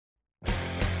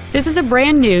This is a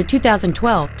brand new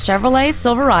 2012 Chevrolet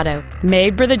Silverado,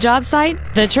 made for the job site,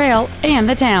 the trail, and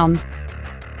the town.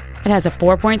 It has a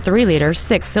 4.3-liter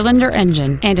six-cylinder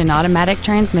engine and an automatic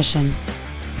transmission.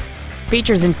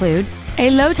 Features include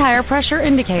a low tire pressure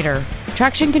indicator,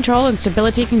 traction control and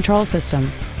stability control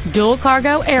systems, dual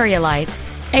cargo area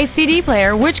lights, a CD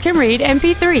player which can read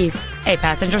MP3s, a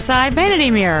passenger side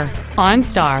vanity mirror,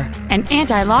 OnStar, an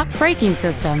anti-lock braking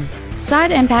system,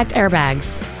 side impact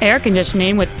airbags, air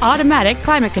conditioning with automatic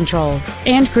climate control,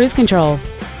 and cruise control.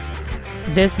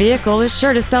 This vehicle is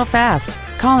sure to sell fast.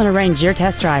 Call and arrange your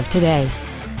test drive today.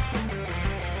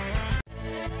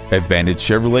 Advantage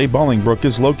Chevrolet Bolingbrook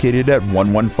is located at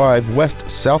 115 West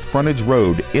South Frontage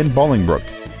Road in Bolingbrook.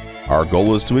 Our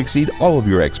goal is to exceed all of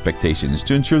your expectations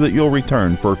to ensure that you'll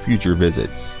return for future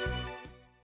visits.